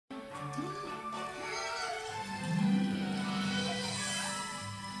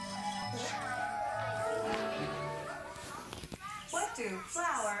do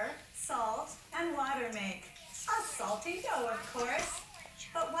flour, salt, and water make? A salty dough, of course.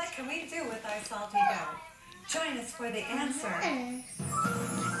 But what can we do with our salty dough? Join us for the answer.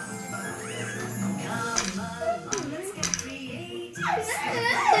 Come along, let's get creative. Raise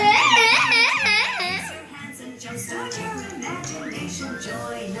your hands and jumpstart your imagination.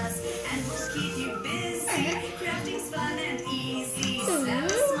 Join us and we'll keep you busy. Crafting's fun and easy. Snap a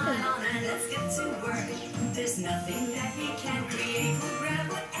smile on and let's get to work. There's nothing that we can't create. We'll grab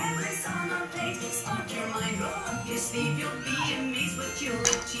whatever's on our plate. Spark your mind, roll up your sleeve. You'll be amazed what you'll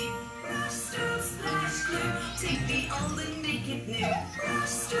achieve. Brush, stroke, splash, glue. Take the old and make it new. Brush,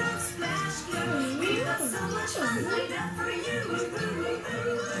 stroke, splash, glue. We've got so much fun lined up for you.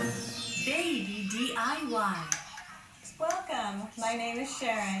 Baby DIY. Welcome. My name is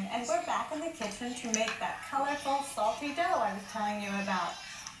Sharon, and we're back in the kitchen to make that colorful salty dough I was telling you about.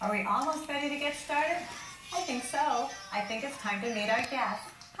 Are we almost ready to get started? I think so. I think it's time to meet our guest.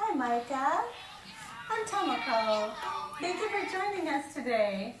 Hi, Micah. I'm Tomoko. Thank you for joining us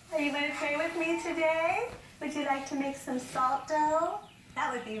today. Are you going to play with me today? Would you like to make some salt dough?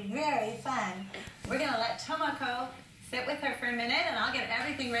 That would be very fun. We're going to let Tomoko sit with her for a minute, and I'll get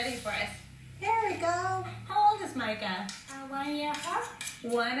everything ready for us. Here we go. How old is Micah? 1.5.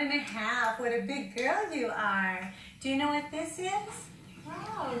 1.5. What a big girl you are. Do you know what this is?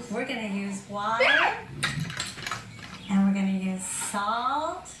 Wow. We're going to use water, and we're going to use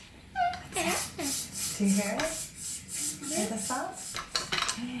salt. Do you hear it? Hear the salt?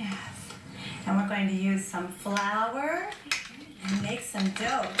 Yes. And we're going to use some flour and make some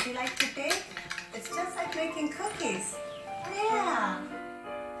dough. Do you like to bake? It's just like making cookies. Yeah.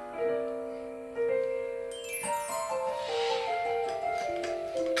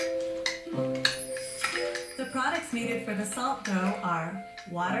 The products needed for the salt dough are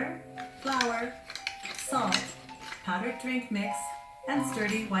water, flour, salt, powdered drink mix, and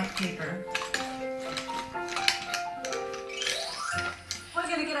sturdy white paper. We're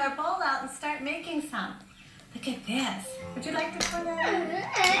going to get our bowl out and start making some. Look at this. Would you like to put in?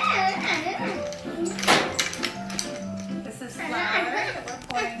 This is flour that we're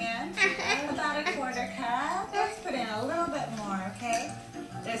pouring in. About a 1/4 cup. Let's put in a little bit more, okay?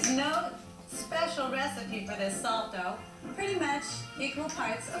 There's no special recipe for this salt dough. Pretty much equal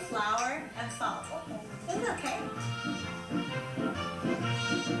parts of flour and salt. Isn't it okay?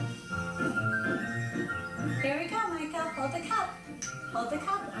 Here we go, Micah. Hold the cup. Hold the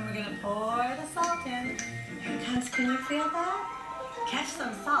cup, and we're going to pour the salt in. Here it comes. Can you feel that? Catch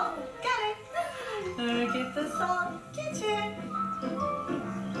some salt. Got it. Get the salt. Catch it.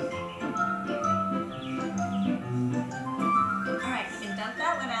 All right, you can dump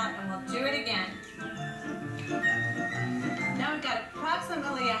that one out, and we'll do it again. Now we've got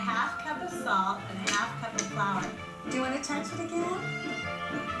approximately a 1/2 cup of salt and a 1/2 cup of flour. Do you want to touch it again?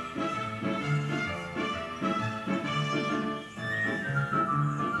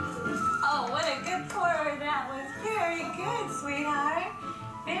 Oh, what a good pour that was. Very good, sweetheart.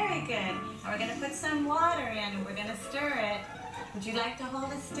 Very good. And we're going to put some water in and we're going to stir it. Would you like to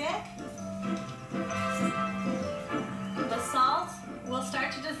hold a stick? The salt will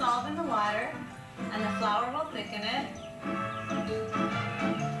start to dissolve in the water and the flour will thicken it.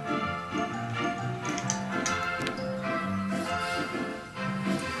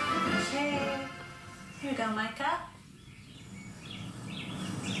 Okay. Here you go, Micah.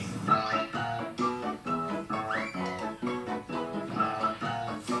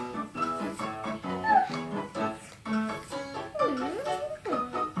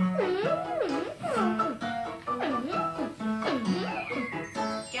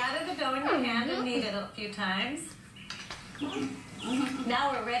 Gather the dough in your hand and knead it a few times.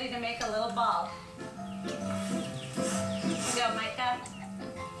 Now we're ready to make a little ball. Here you go, Micah.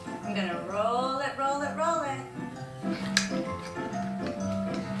 I'm going to roll it, roll it, roll it.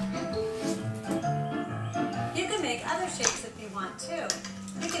 You can make other shapes if you want to.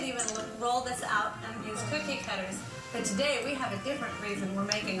 You can even roll this out and use cookie cutters. But today we have a different reason we're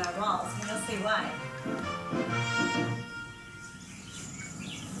making our balls, and you'll see why.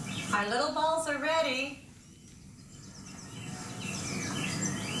 Our little balls are ready.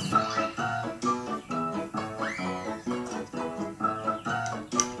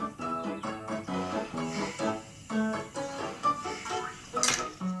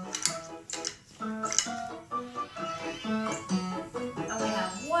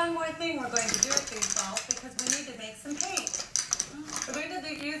 We're going to do with these balls because we need to make some paint. We're going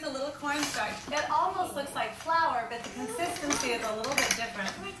to use a little cornstarch. It almost looks like flour, but the consistency is a little bit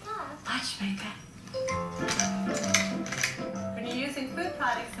different. Watch, Micah. When you're using food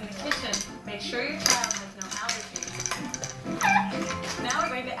products in the kitchen, make sure your child has no allergies.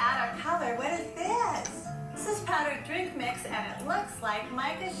 add our color. What is this? This is powdered drink mix, and it looks like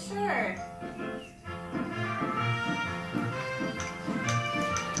Micah's shirt.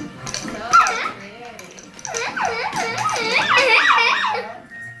 So pretty.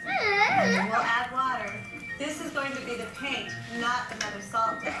 We'll add water. This is going to be the paint, not another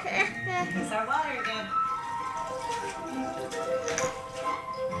salt dough. Here's our water again.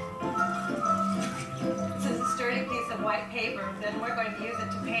 This is a sturdy piece of white paper, then we're going to use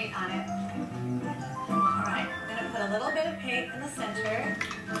it to paint on it. Alright, I'm going to put a little bit of paint in the center,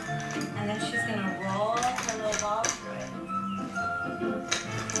 and then she's going to roll her little ball through it.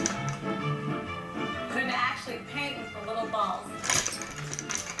 We're going to actually paint with the little balls.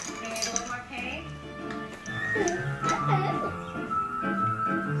 We need a little more paint.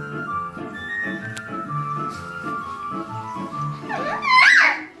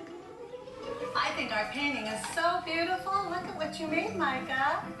 I think our painting is so beautiful. Look at what you made,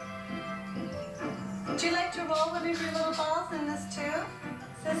 Micah. Would you like to roll one of your little balls in this tube?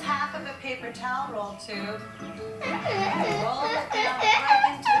 This is half of a paper towel roll tube. Roll it down right